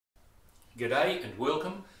G'day and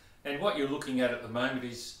welcome, and what you're looking at the moment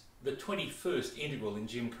is the 21st integral in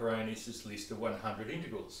Jim Coroneos' list of 100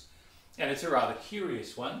 integrals. And it's a rather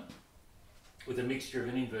curious one, with a mixture of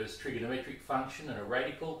an inverse trigonometric function and a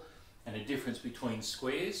radical and a difference between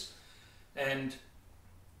squares. And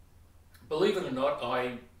believe it or not,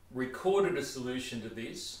 I recorded a solution to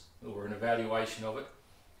this, or an evaluation of it,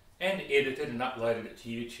 and edited and uploaded it to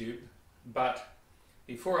YouTube, but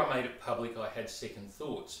before I made it public I had second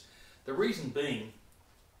thoughts. The reason being,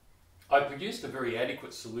 I produced a very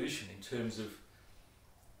adequate solution in terms of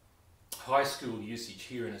high school usage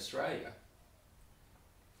here in Australia,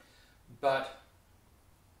 but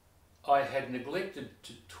I had neglected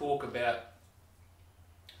to talk about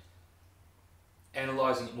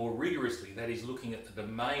analysing it more rigorously, that is looking at the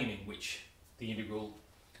domain in which the integral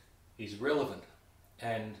is relevant.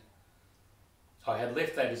 And I had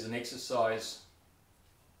left that as an exercise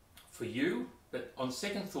for you, but on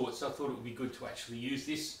second thoughts I thought it would be good to actually use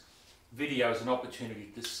this video as an opportunity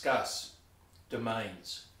to discuss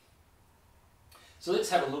domains. So let's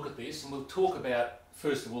have a look at this, and we'll talk about,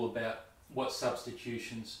 first of all, about what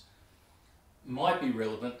substitutions might be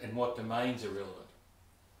relevant and what domains are relevant.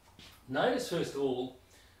 Notice first of all,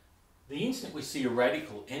 the instant we see a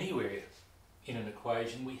radical anywhere in an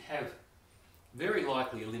equation, we have very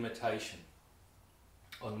likely a limitation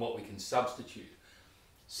on what we can substitute,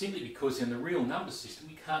 simply because in the real number system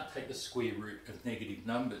we can't take the square root of negative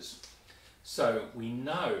numbers. So we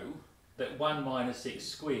know that 1 minus x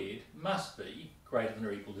squared must be greater than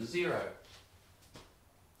or equal to 0,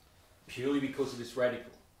 purely because of this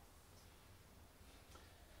radical.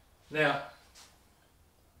 Now,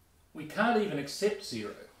 we can't even accept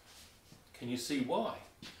 0. Can you see why?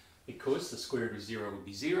 Because the square root of 0 would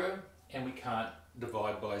be 0, and we can't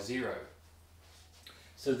divide by 0.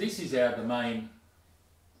 So this is our domain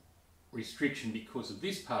restriction because of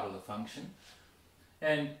this part of the function.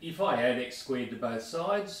 And if I add x squared to both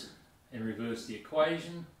sides and reverse the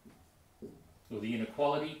equation, or the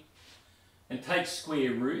inequality, and take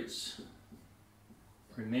square roots,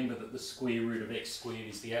 remember that the square root of x squared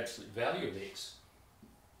is the absolute value of x,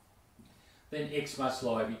 then x must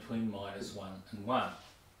lie between minus 1 and 1.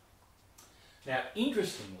 Now,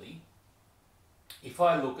 interestingly, if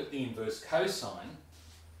I look at the inverse cosine,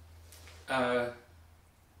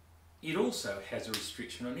 it also has a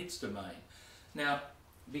restriction on its domain. Now,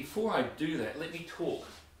 before I do that, let me talk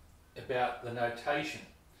about the notation.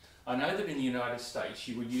 I know that in the United States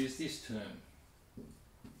you would use this term,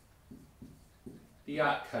 the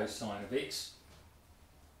arc cosine of x.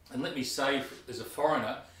 And let me say, as a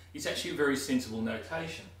foreigner, it's actually a very sensible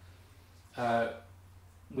notation.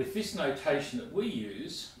 With this notation that we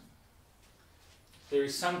use, there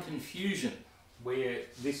is some confusion where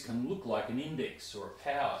this can look like an index or a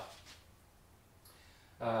power.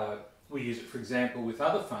 We use it, for example, with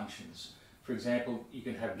other functions. For example, you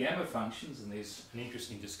can have gamma functions, and there's an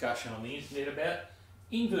interesting discussion on the internet about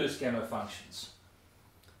inverse gamma functions.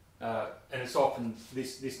 And it's often,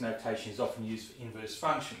 this notation is often used for inverse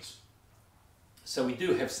functions. So we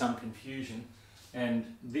do have some confusion,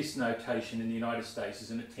 and this notation in the United States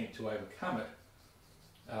is an attempt to overcome it.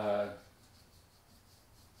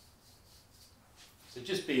 So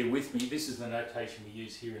just bear with me, this is the notation we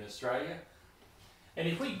use here in Australia. And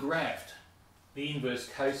if we graphed the inverse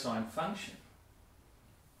cosine function,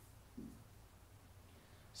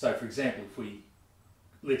 so for example, if we,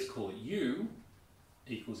 let's call it u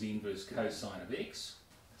equals the inverse cosine of x,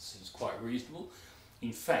 that seems quite reasonable.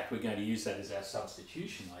 In fact, we're going to use that as our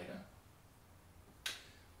substitution later.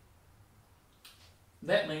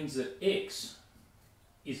 That means that x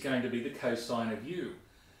is going to be the cosine of u.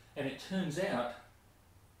 And it turns out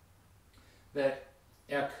that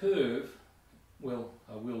our curve, well,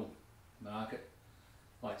 I will mark it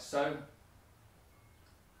like so.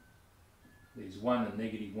 There's 1 and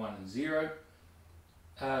negative 1 and 0.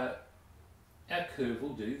 Our curve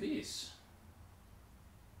will do this.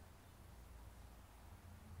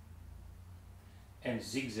 And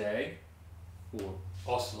zigzag, or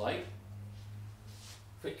oscillate,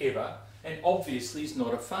 forever, and obviously is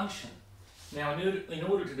not a function. Now, in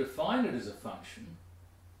order to define it as a function,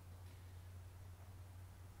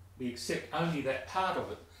 we accept only that part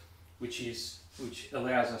of it, which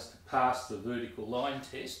allows us to pass the vertical line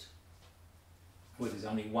test, where there's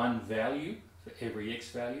only one value for every x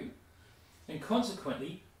value, and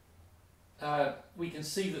consequently we can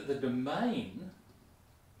see that the domain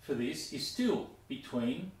for this is still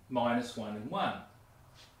between minus 1 and 1.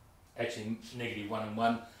 Actually, negative 1 and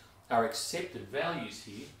 1 are accepted values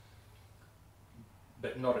here,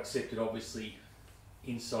 but not accepted obviously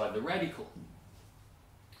inside the radical.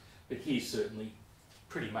 But here certainly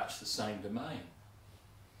pretty much the same domain.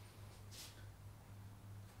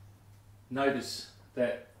 Notice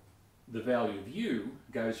that the value of u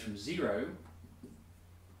goes from 0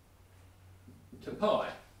 to pi.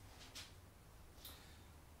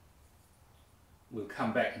 We'll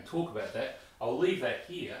come back and talk about that. I'll leave that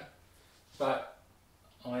here, but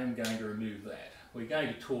I am going to remove that. We're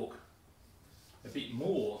going to talk a bit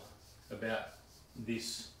more about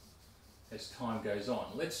this as time goes on.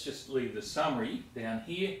 Let's just leave the summary down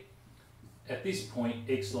here. At this point,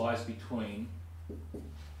 x lies between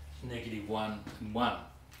 -1 and 1.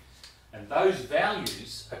 And those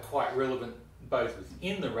values are quite relevant both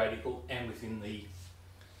within the radical and within the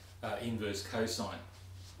inverse cosine.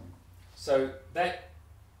 So that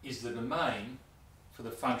is the domain for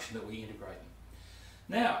the function that we're integrating.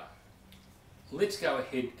 Now, let's go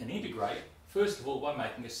ahead and integrate, first of all, by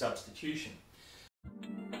making a substitution.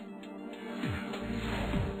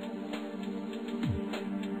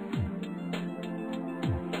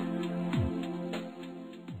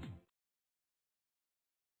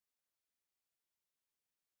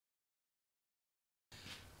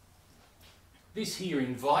 This here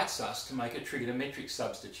invites us to make a trigonometric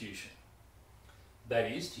substitution. That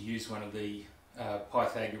is, to use one of the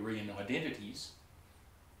Pythagorean identities.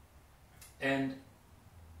 And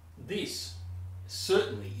this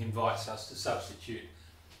certainly invites us to substitute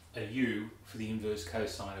a u for the inverse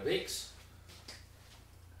cosine of x.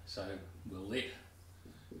 So we'll let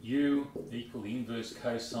u equal the inverse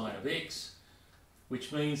cosine of x,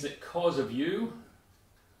 which means that cos of u,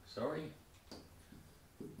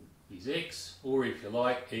 is x, or if you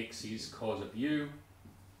like, x is cos of u.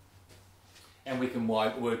 And we can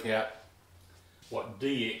work out what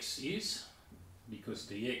dx is, because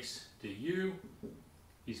dx du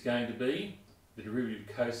is going to be, the derivative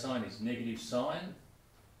of cosine is negative sine.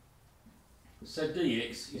 So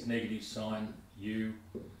dx is negative sine u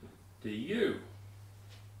du.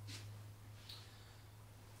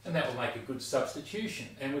 And that will make a good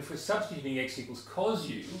substitution. And if we're substituting x equals cos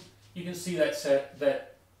u, you can see that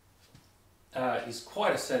is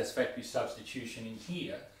quite a satisfactory substitution in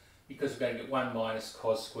here, because we're going to get 1 minus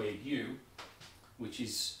cos²u, which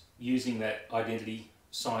is using that identity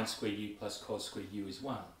sin²u plus cos²u is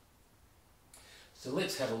 1. So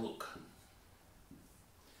let's have a look.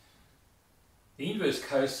 The inverse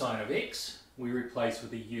cosine of x we replace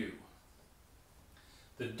with a u.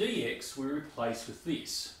 The dx we replace with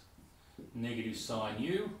this, negative sine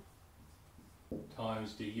u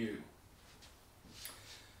times du.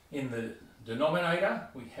 In the denominator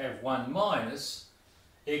we have 1 minus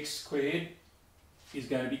x squared is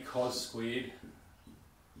going to be cos²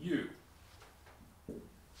 u.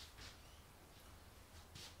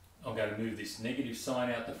 I'm going to move this negative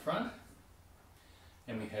sign out the front,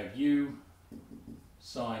 and we have u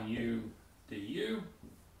sine u du,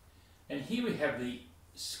 and here we have the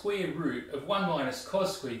square root of 1 minus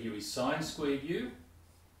cos² is sin²u,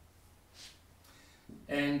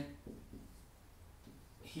 and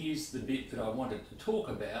here's the bit that I wanted to talk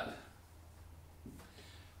about.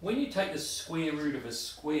 When you take the square root of a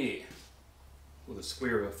square, or the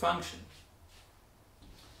square of a function,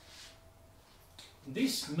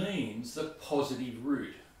 this means the positive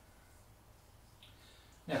root.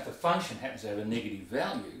 Now if the function happens to have a negative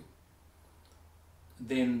value,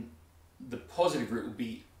 then the positive root will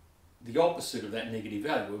be the opposite of that negative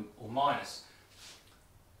value, or minus.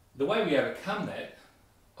 The way we overcome that,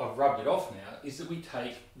 I've rubbed it off now, is that we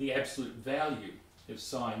take the absolute value of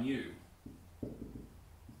sine u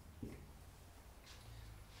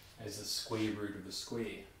as the square root of the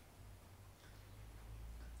square.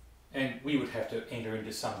 And we would have to enter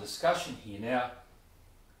into some discussion here. Now,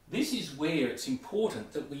 this is where it's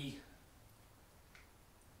important that we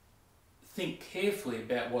think carefully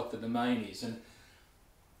about what the domain is. And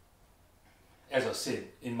as I said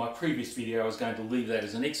in my previous video, I was going to leave that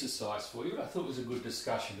as an exercise for you, but I thought it was a good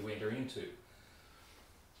discussion to enter into.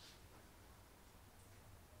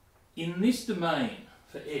 In this domain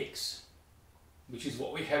for x, which is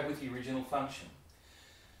what we have with the original function,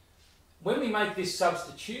 when we make this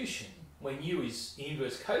substitution, when u is the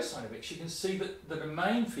inverse cosine of x, you can see that the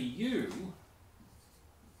domain for u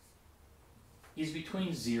is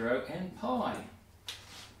between 0 and pi,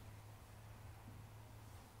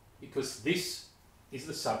 because this is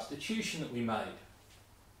the substitution that we made.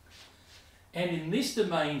 And in this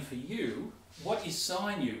domain for u, what is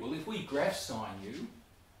sine u? Well, if we graph sine u,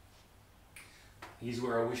 here's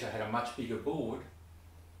where I wish I had a much bigger board.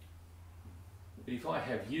 But if I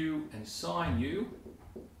have u and sine u,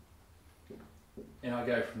 and I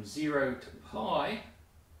go from 0 to pi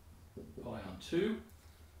on 2,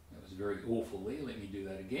 that was very awful there, let me do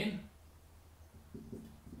that again.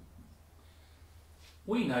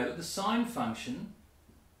 we know that the sine function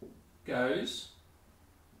goes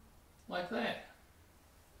like that.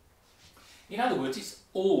 In other words, it's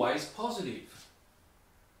always positive.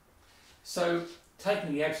 So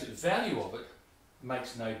taking the absolute value of it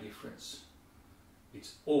makes no difference.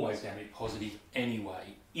 It's always going to be positive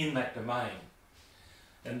anyway in that domain.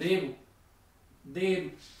 And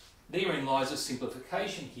therein lies a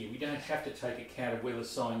simplification here. We don't have to take account of whether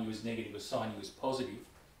sin u is negative or sin u is positive.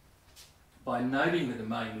 By noting the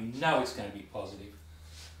domain, we know it's going to be positive,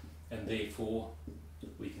 and therefore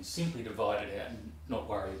we can simply divide it out and not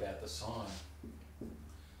worry about the sign.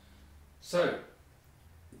 So,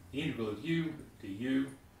 the integral of u du,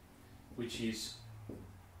 which is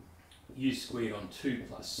u squared on 2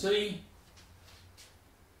 plus c,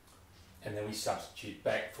 and then we substitute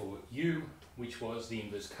back for u, which was the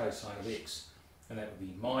inverse cosine of x, and that would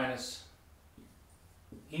be minus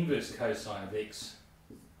inverse cosine of x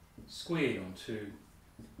squared on 2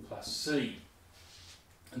 plus c.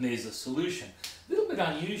 And there's a solution. A little bit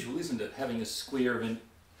unusual, isn't it, having a square of an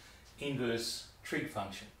inverse trig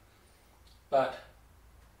function? But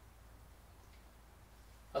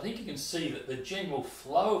I think you can see that the general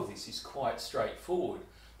flow of this is quite straightforward.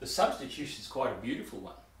 The substitution is quite a beautiful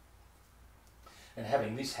one. And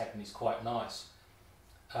having this happen is quite nice.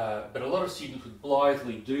 But a lot of students would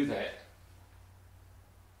blithely do that,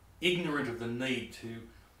 ignorant of the need to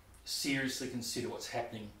seriously consider what's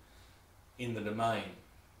happening in the domain.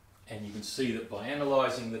 And you can see that by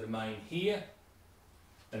analysing the domain here,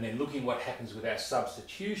 and then looking what happens with our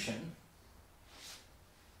substitution,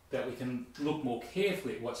 that we can look more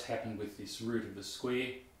carefully at what's happened with this root of the square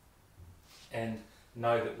and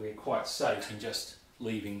know that we're quite safe in just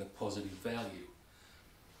leaving the positive value.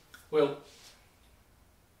 Well,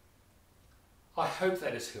 I hope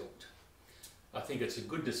that has helped. I think it's a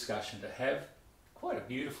good discussion to have. Quite a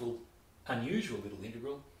beautiful, unusual little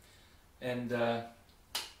integral. And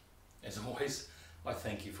as always, I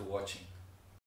thank you for watching.